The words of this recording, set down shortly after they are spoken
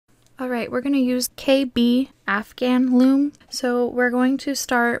Alright, we're going to use KB Afghan Loom. So we're going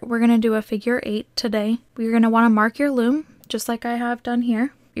to do a figure 8 today. You're going to want to mark your loom, just like I have done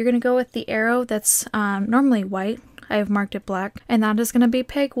here. You're going to go with the arrow that's normally white. I have marked it black. And that is going to be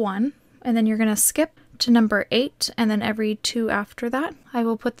peg 1. And then you're going to skip to number 8, and then every 2 after that. I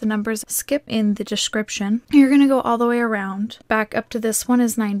will put the numbers skip in the description. You're going to go all the way around. Back up to this one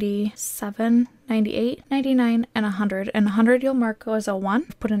is 97, 98, 99, and 100. And 100 you'll mark as a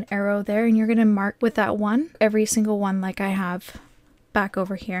 1. Put an arrow there, and you're going to mark with that 1 every single one like I have back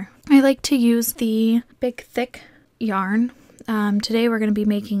over here. I like to use the big thick yarn. Today we're going to be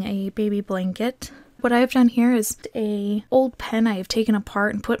making a baby blanket. What I've done here is a old pen I have taken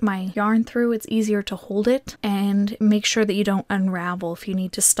apart and put my yarn through. It's easier to hold it and make sure that you don't unravel if you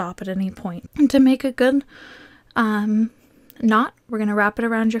need to stop at any point. And to make a good knot, we're going to wrap it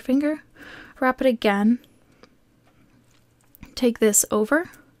around your finger, wrap it again, take this over,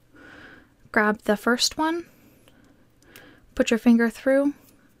 grab the first one, put your finger through,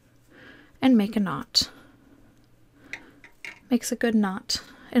 and make a knot. Makes a good knot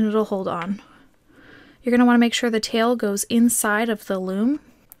and it'll hold on. You're going to want to make sure the tail goes inside of the loom.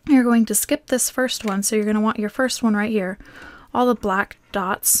 You're going to skip this first one, so you're going to want your first one right here. All the black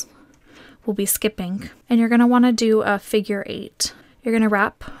dots will be skipping. And you're going to want to do a figure 8. You're going to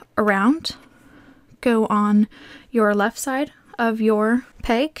wrap around, go on your left side of your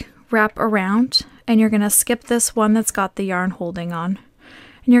peg, wrap around, and you're going to skip this one that's got the yarn holding on.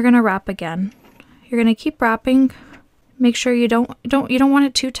 And you're going to wrap again. You're going to keep wrapping. Make sure you don't want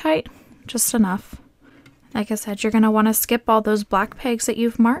it too tight, just enough. Like I said, you're going to want to skip all those black pegs that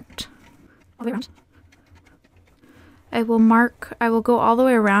you've marked. All the way around. I will go all the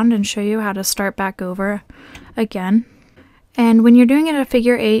way around and show you how to start back over again. And when you're doing it at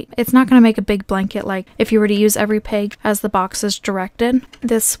figure 8, it's not going to make a big blanket like if you were to use every peg as the box is directed.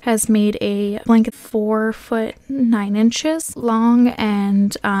 This has made a blanket 4 foot 9 inches long,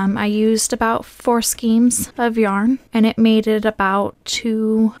 and I used about 4 skeins of yarn, and it made it about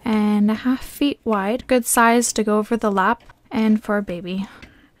 2.5 feet wide. Good size to go over the lap and for a baby.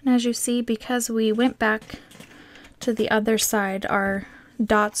 And as you see, because we went back to the other side, our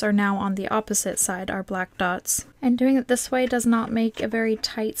dots are now on the opposite side, our black dots. And doing it this way does not make a very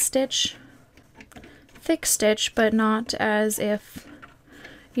tight stitch. Thick stitch, but not as if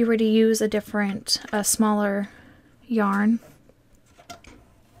you were to use a smaller yarn.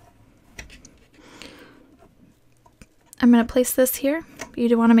 I'm going to place this here. You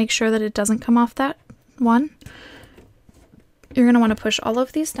do want to make sure that it doesn't come off that one. You're going to want to push all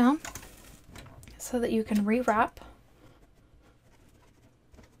of these down so that you can rewrap.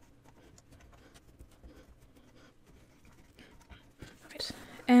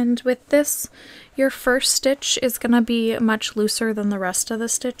 And with this, your first stitch is going to be much looser than the rest of the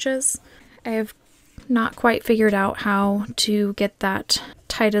stitches. I have not quite figured out how to get that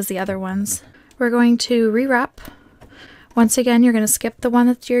tight as the other ones. We're going to rewrap. Once again, you're going to skip the one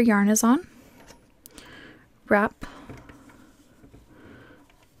that your yarn is on. Wrap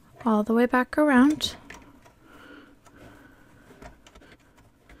all the way back around.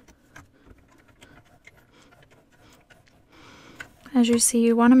 As you see,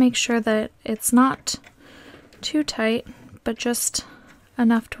 you want to make sure that it's not too tight, but just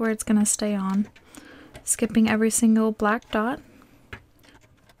enough to where it's going to stay on. Skipping every single black dot.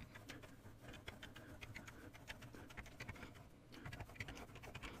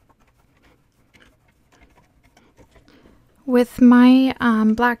 With my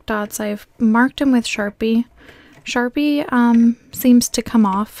black dots, I've marked them with Sharpie. Sharpie seems to come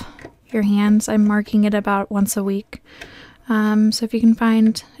off your hands. I'm marking it about once a week. So if you can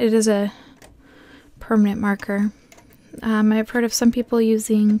find, it is a permanent marker. I've heard of some people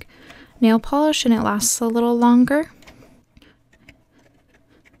using nail polish and it lasts a little longer.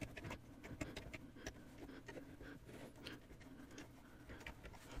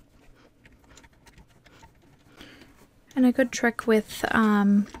 And a good trick with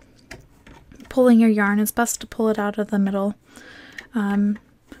pulling your yarn is best to pull it out of the middle.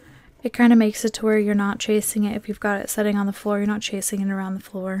 It kind of makes it to where you're not chasing it. If you've got it sitting on the floor, you're not chasing it around the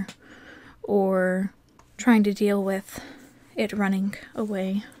floor or trying to deal with it running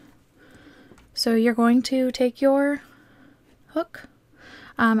away. So you're going to take your hook.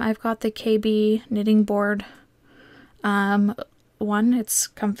 I've got the KB knitting board one. It's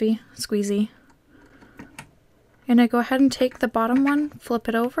comfy, squeezy. I'm going to go ahead and take the bottom one, flip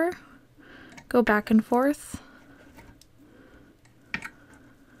it over, go back and forth.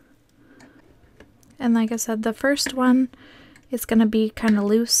 And like I said, the first one is going to be kind of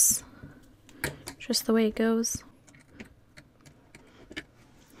loose, just the way it goes.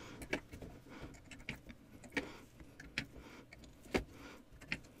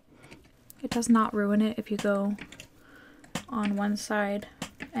 does not ruin it if you go on one side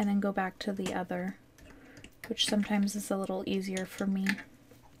and then go back to the other, which sometimes is a little easier for me.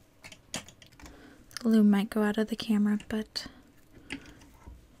 The loom might go out of the camera, but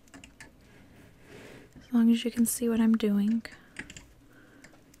as long as you can see what I'm doing.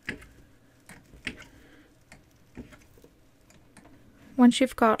 Once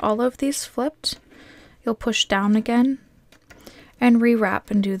you've got all of these flipped, you'll push down again and rewrap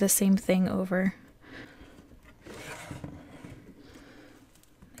and do the same thing over.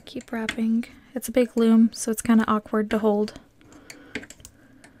 Keep wrapping. It's a big loom, so it's kind of awkward to hold.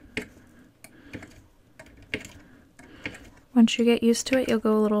 Once you get used to it, you'll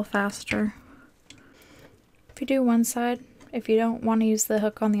go a little faster. If you do one side, if you don't want to use the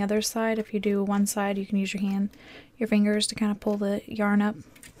hook on the other side, if you do one side, you can use your fingers to kind of pull the yarn up,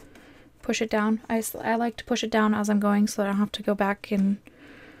 push it down. I like to push it down as I'm going so that I don't have to go back and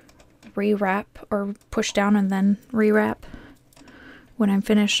rewrap, or push down and then rewrap. When I'm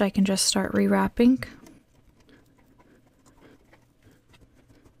finished, I can just start rewrapping.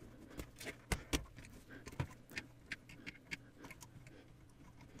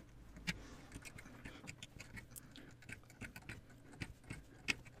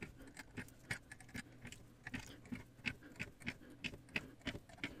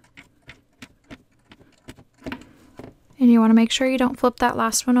 And you want to make sure you don't flip that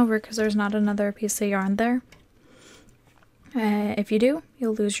last one over because there's not another piece of yarn there. If you do,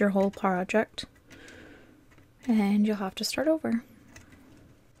 you'll lose your whole project and you'll have to start over.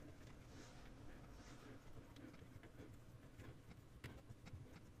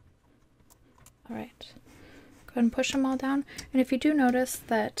 Alright, go ahead and push them all down. And if you do notice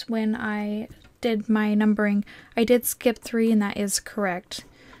that when I did my numbering, I did skip 3, and that is correct.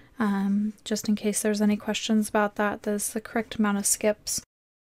 Just in case there's any questions about that, that's the correct amount of skips.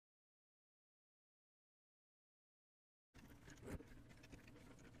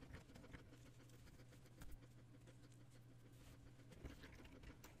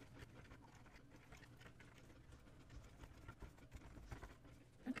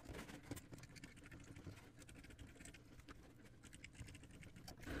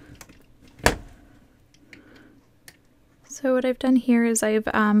 So what I've done here is I've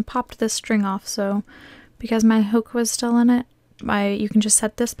popped this string off, so because my hook was still in it, you can just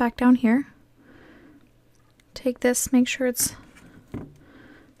set this back down here. Take this, make sure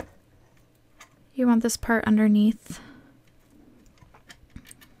you want this part underneath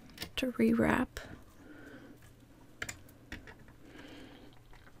to rewrap.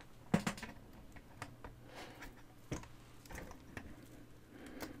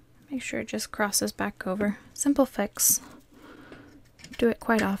 Make sure it just crosses back over. Simple fix. Do it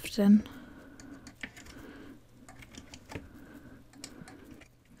quite often.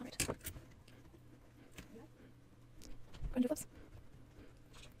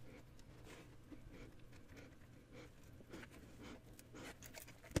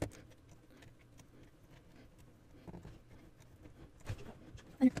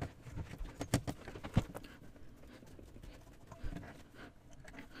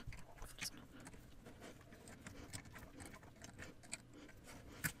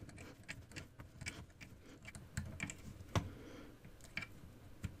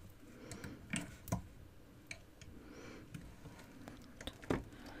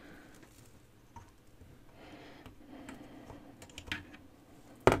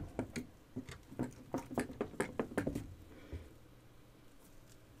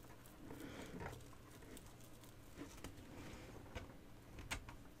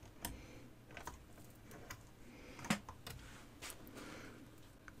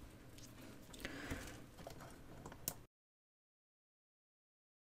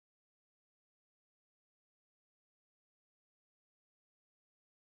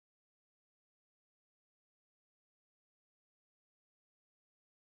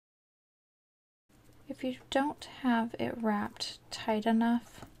 If you don't have it wrapped tight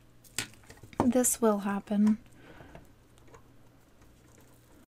enough, this will happen.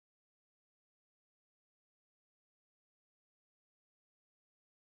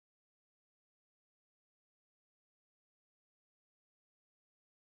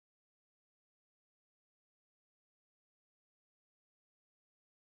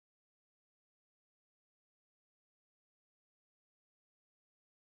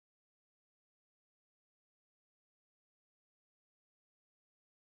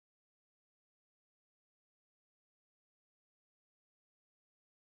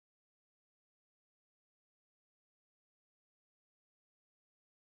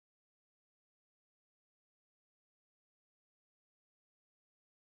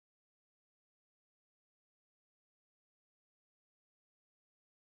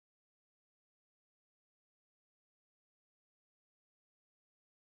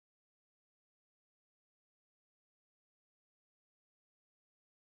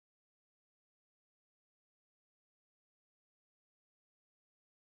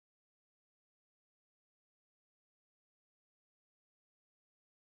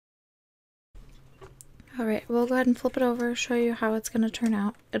 Alright, we'll go ahead and flip it over, show you how it's going to turn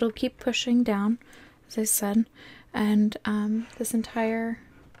out. It'll keep pushing down, as I said, and this entire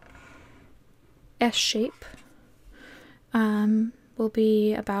S shape will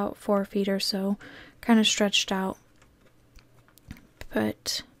be about 4 feet or so, kind of stretched out.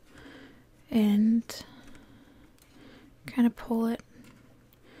 And kind of pull it.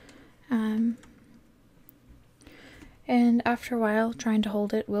 And after a while, trying to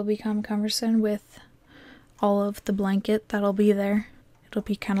hold it will become cumbersome with all of the blanket that'll be there. It'll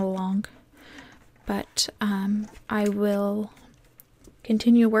be kind of long. But I will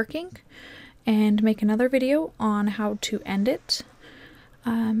continue working and make another video on how to end it.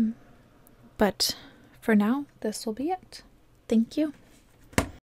 But for now, this will be it. Thank you.